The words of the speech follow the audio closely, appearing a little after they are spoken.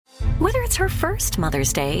Whether it's her first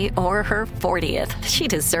Mother's Day or her 40th, she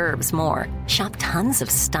deserves more. Shop tons of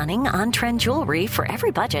stunning on-trend jewelry for every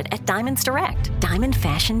budget at Diamonds Direct. Diamond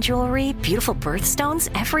fashion jewelry, beautiful birthstones,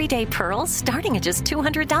 everyday pearls starting at just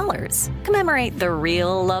 $200. Commemorate the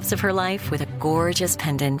real loves of her life with a gorgeous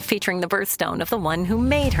pendant featuring the birthstone of the one who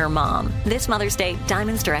made her mom. This Mother's Day,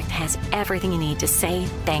 Diamonds Direct has everything you need to say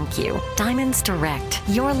thank you. Diamonds Direct.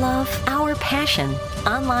 Your love, our passion.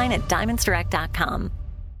 Online at diamondsdirect.com.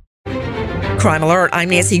 Crime Alert, I'm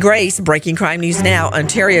Nancy Grace. Breaking crime news now.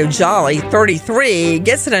 Ontario Jolly, 33,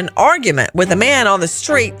 gets in an argument with a man on the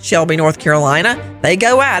street, Shelby, North Carolina. They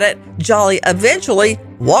go at it. Jolly eventually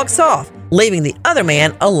walks off, leaving the other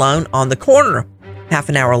man alone on the corner. Half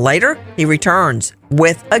an hour later, he returns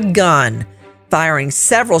with a gun, firing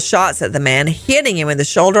several shots at the man, hitting him in the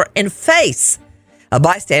shoulder and face. A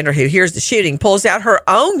bystander who hears the shooting pulls out her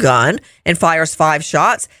own gun and fires 5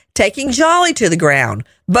 shots, taking Jolly to the ground.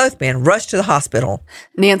 Both men rushed to the hospital.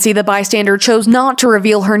 Nancy, the bystander, chose not to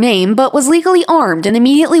reveal her name, but was legally armed and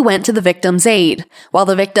immediately went to the victim's aid. While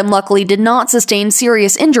the victim luckily did not sustain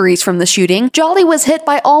serious injuries from the shooting, Jolly was hit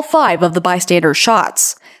by all 5 of the bystander's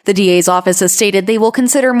shots. The DA's office has stated they will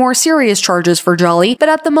consider more serious charges for Jolly, but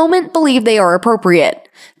at the moment believe they are appropriate.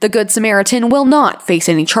 The Good Samaritan will not face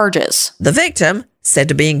any charges. The victim, said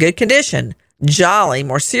to be in good condition. Jolly,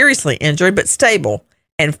 more seriously injured but stable,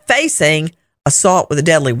 and facing assault with a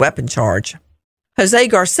deadly weapon charge. Jose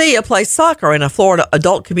Garcia plays soccer in a Florida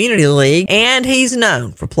Adult Community League, and he's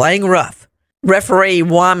known for playing rough. Referee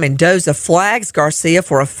Juan Mendoza flags Garcia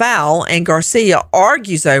for a foul, and Garcia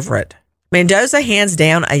argues over it. Mendoza hands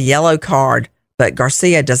down a yellow card, but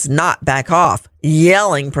Garcia does not back off,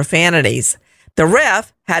 yelling profanities. The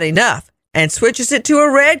ref had enough and switches it to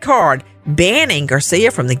a red card, banning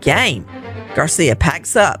Garcia from the game. Garcia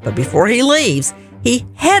packs up, but before he leaves, he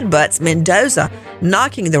headbutts Mendoza,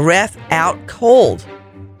 knocking the ref out cold.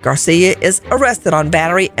 Garcia is arrested on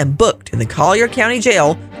battery and booked in the Collier County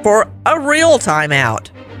Jail for a real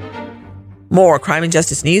timeout. More crime and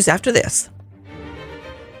justice news after this.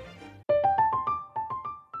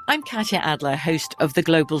 I'm Katya Adler, host of The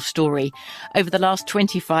Global Story. Over the last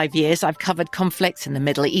 25 years, I've covered conflicts in the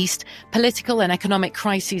Middle East, political and economic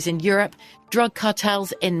crises in Europe, drug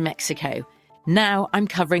cartels in Mexico. Now I'm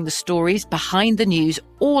covering the stories behind the news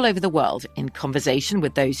all over the world in conversation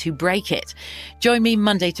with those who break it. Join me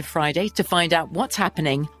Monday to Friday to find out what's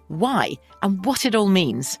happening, why, and what it all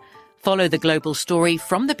means. Follow The Global Story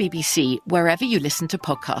from the BBC wherever you listen to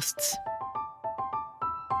podcasts.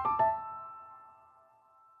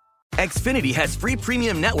 Xfinity has free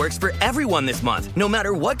premium networks for everyone this month, no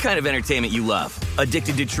matter what kind of entertainment you love.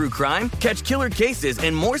 Addicted to true crime? Catch killer cases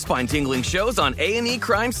and more spine-tingling shows on A&E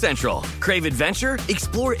Crime Central. Crave adventure?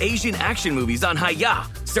 Explore Asian action movies on Hi-YAH.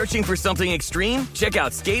 Searching for something extreme? Check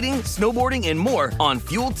out skating, snowboarding, and more on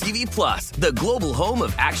Fuel TV Plus, the global home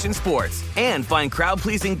of action sports. And find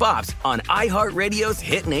crowd-pleasing bops on iHeartRadio's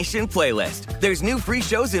Hit Nation playlist. There's new free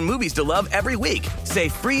shows and movies to love every week. Say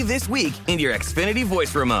free this week in your Xfinity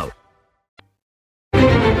voice remote.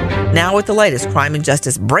 Now with the latest crime and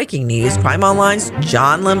justice breaking news, Crime Online's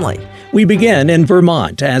John Limley. We begin in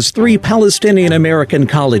Vermont as 3 Palestinian-American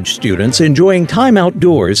college students enjoying time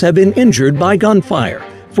outdoors have been injured by gunfire.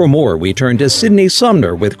 For more, we turn to Sydney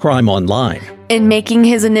Sumner with Crime Online. In making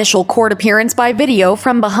his initial court appearance by video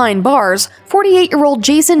from behind bars, 48-year-old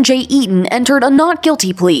Jason J. Eaton entered a not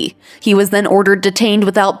guilty plea. He was then ordered detained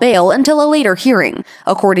without bail until a later hearing.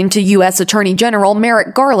 According to U.S. Attorney General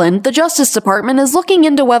Merrick Garland, the Justice Department is looking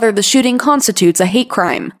into whether the shooting constitutes a hate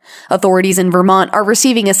crime. Authorities in Vermont are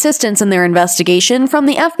receiving assistance in their investigation from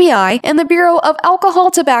the FBI and the Bureau of Alcohol,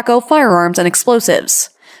 Tobacco, Firearms, and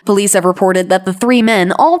Explosives. Police have reported that the 3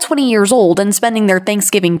 men, all 20 years old and spending their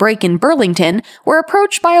Thanksgiving break in Burlington, were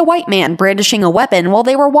approached by a white man brandishing a weapon while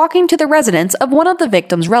they were walking to the residence of one of the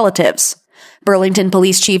victim's relatives. Burlington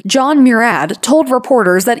Police Chief John Murad told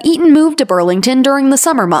reporters that Eaton moved to Burlington during the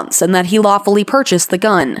summer months and that he lawfully purchased the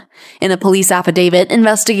gun. In a police affidavit,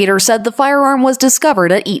 investigators said the firearm was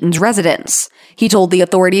discovered at Eaton's residence. He told the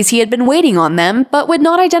authorities he had been waiting on them, but would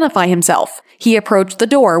not identify himself. He approached the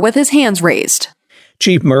door with his hands raised.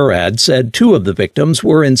 Chief Murad said 2 of the victims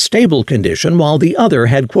were in stable condition while the other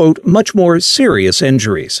had, quote, much more serious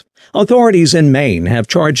injuries. Authorities in Maine have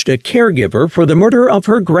charged a caregiver for the murder of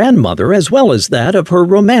her grandmother as well as that of her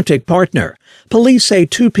romantic partner. Police say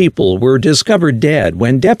 2 people were discovered dead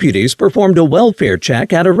when deputies performed a welfare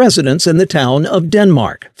check at a residence in the town of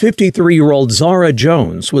Denmark. 53-year-old Zara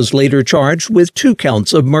Jones was later charged with 2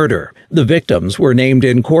 counts of murder. The victims were named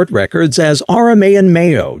in court records as Aramayan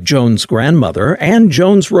Mayo, Jones' grandmother, and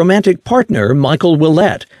Jones' romantic partner, Michael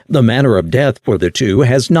Willett. The manner of death for the two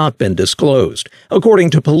has not been disclosed. According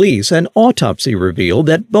to police, an autopsy revealed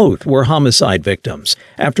that both were homicide victims.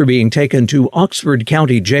 After being taken to Oxford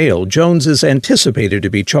County Jail, Jones is anticipated to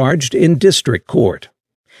be charged in district court.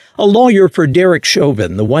 A lawyer for Derek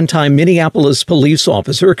Chauvin, the one-time Minneapolis police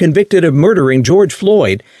officer convicted of murdering George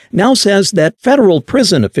Floyd, now says that federal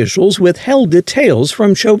prison officials withheld details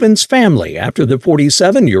from Chauvin's family after the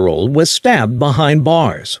 47-year-old was stabbed behind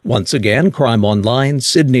bars. Once again, Crime Online,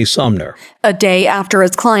 Sydney Sumner. A day after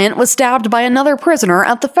his client was stabbed by another prisoner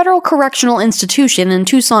at the Federal Correctional Institution in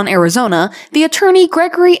Tucson, Arizona, the attorney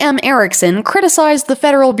Gregory M. Erickson criticized the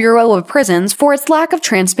Federal Bureau of Prisons for its lack of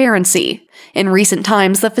transparency. In recent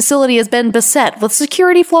times, the facility has been beset with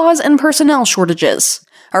security flaws and personnel shortages.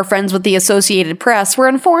 Our friends with the Associated Press were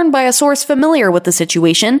informed by a source familiar with the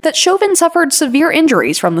situation that Chauvin suffered severe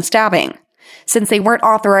injuries from the stabbing. Since they weren't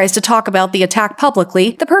authorized to talk about the attack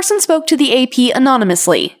publicly, the person spoke to the AP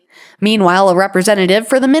anonymously. Meanwhile, a representative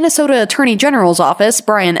for the Minnesota Attorney General's office,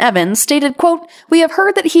 Brian Evans, stated, quote, "We have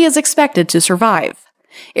heard that he is expected to survive."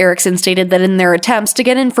 Erickson stated that in their attempts to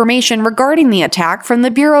get information regarding the attack from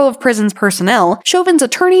the Bureau of Prisons personnel, Chauvin's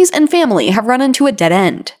attorneys and family have run into a dead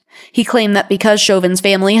end. He claimed that because Chauvin's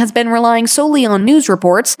family has been relying solely on news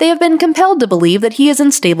reports, they have been compelled to believe that he is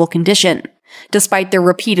in stable condition. Despite their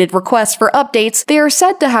repeated requests for updates, they are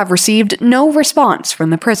said to have received no response from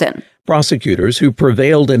the prison. Prosecutors who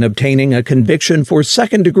prevailed in obtaining a conviction for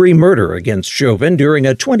second-degree murder against Chauvin during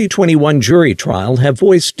a 2021 jury trial have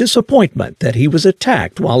voiced disappointment that he was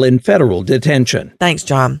attacked while in federal detention. Thanks,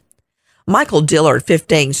 John. Michael Dillard,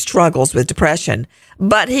 15, struggles with depression,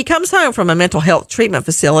 but he comes home from a mental health treatment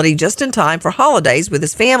facility just in time for holidays with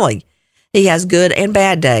his family. He has good and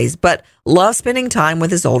bad days, but loves spending time with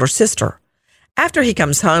his older sister. After he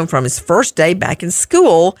comes home from his first day back in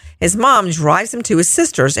school, his mom drives him to his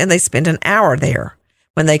sister's and they spend an hour there.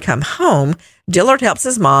 When they come home, Dillard helps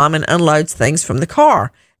his mom and unloads things from the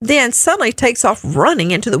car, then suddenly takes off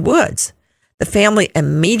running into the woods. The family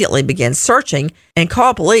immediately begins searching and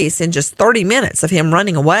call police in just 30 minutes of him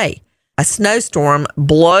running away. A snowstorm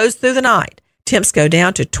blows through the night. Temps go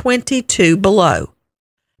down to 22 below.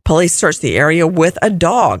 Police search the area with a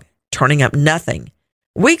dog, turning up nothing.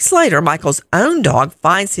 Weeks later, Michael's own dog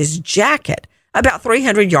finds his jacket about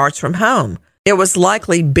 300 yards from home. It was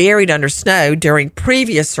likely buried under snow during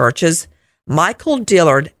previous searches. Michael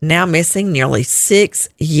Dillard now missing nearly 6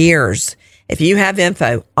 years. If you have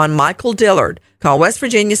info on Michael Dillard, call West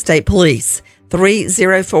Virginia State Police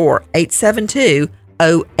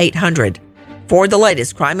 304-872-0800. For the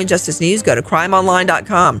latest crime and justice news, go to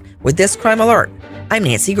crimeonline.com. With this crime alert, I'm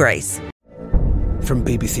Nancy Grace. From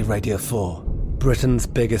BBC Radio 4. Britain's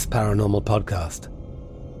biggest paranormal podcast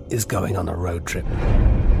is going on a road trip.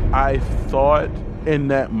 I thought in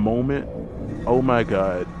that moment, oh my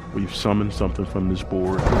God, we've summoned something from this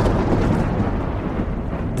board.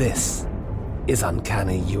 This is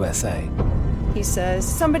Uncanny USA. He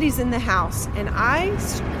says, somebody's in the house, and I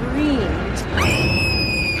screamed.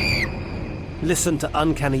 Listen to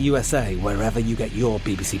Uncanny USA wherever you get your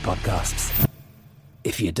BBC podcasts,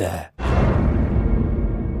 if you dare.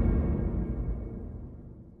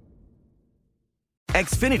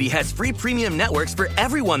 Xfinity has free premium networks for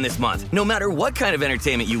everyone this month, no matter what kind of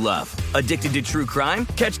entertainment you love. Addicted to true crime?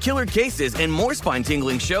 Catch killer cases and more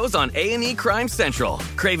spine-tingling shows on A&E Crime Central.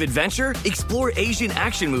 Crave adventure? Explore Asian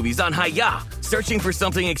action movies on Hi-Ya. Searching for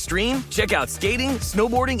something extreme? Check out skating,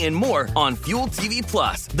 snowboarding, and more on Fuel TV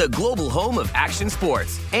Plus, the global home of action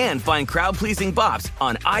sports. And find crowd-pleasing bops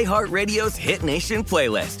on iHeartRadio's Hit Nation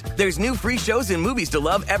playlist. There's new free shows and movies to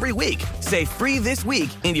love every week. Say free this week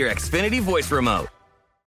in your Xfinity voice remote.